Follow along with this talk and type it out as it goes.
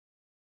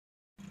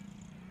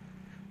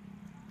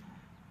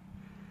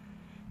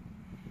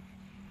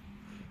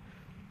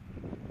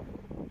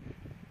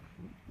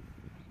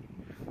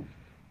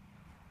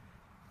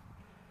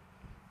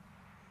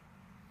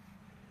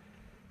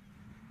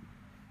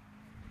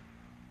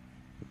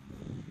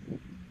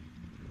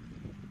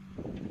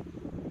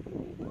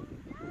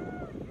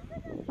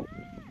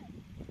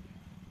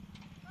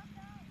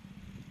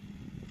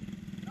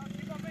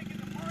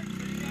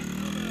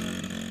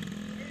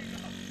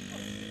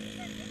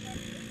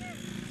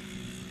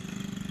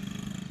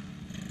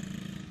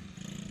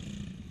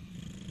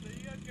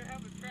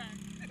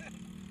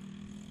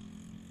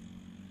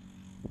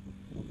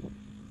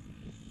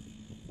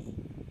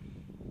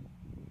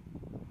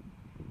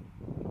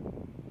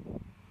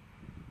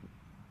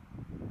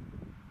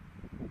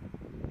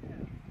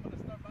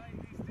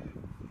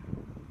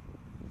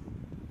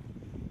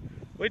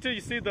Wait till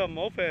you see the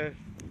moped.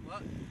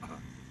 What?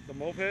 The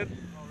moped?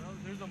 Oh, really?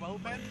 There's a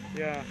moped?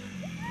 Yeah.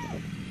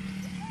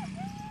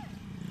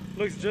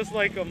 Looks just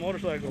like a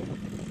motorcycle.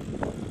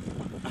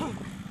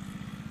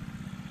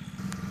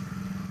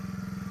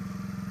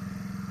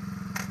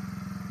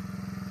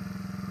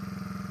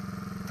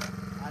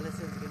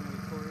 Allison's gonna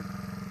record.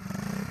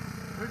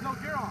 There's no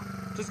gear on.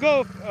 Just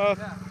go. Yeah.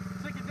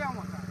 Take it down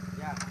one time.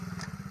 Yeah.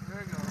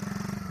 There you go.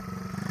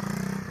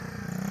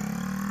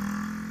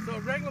 So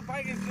a regular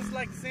bike is just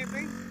like the same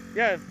thing?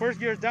 Yeah, first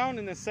gear is down,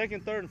 and then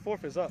second, third, and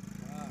fourth is up.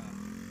 Ah.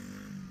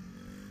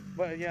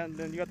 But yeah, and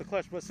then you got the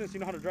clutch. But since you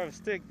know how to drive a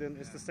stick, then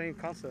it's the same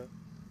concept.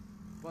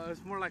 But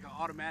it's more like an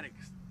automatic.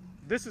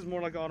 This is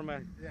more like an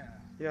automatic. Yeah.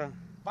 Yeah,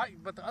 Bike,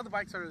 but the other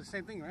bikes are the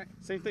same thing, right?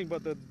 same thing,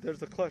 but there's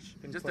the clutch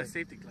in Just play. a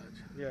safety clutch.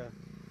 Yeah,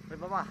 Wait,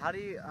 Mama, how do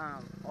you,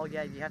 oh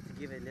yeah, you have to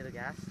give it a little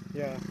gas.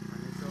 yeah.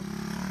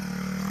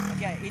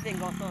 Okay, Ethan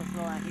goes so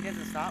slow and he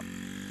doesn't stop.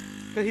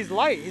 Cause he's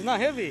light, he's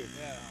not heavy.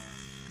 Yeah.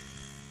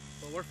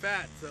 But we're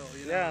fat, so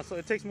you know. Yeah, so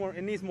it takes more.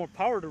 It needs more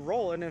power to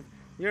roll, and if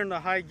you're in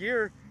the high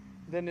gear,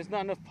 then there's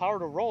not enough power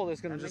to roll.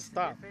 It's gonna That just makes a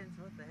stop. difference.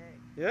 What the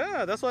heck?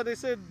 Yeah, that's why they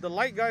said the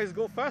light guys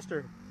go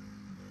faster.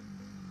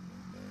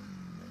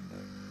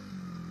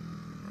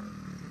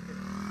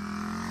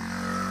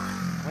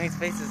 Wayne's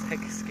face is like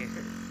scared.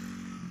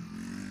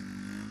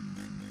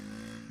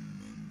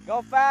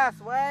 Go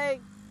fast,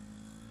 Wayne!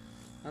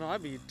 I know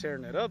I'd be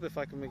tearing it up if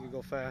I could make it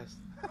go fast.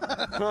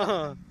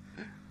 Man,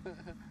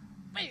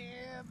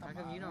 How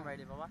come you don't ride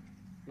it, Baba?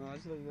 No, I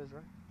just let you guys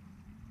ride.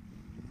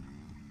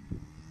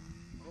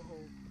 Uh-oh.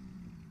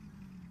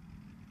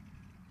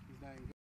 He's not even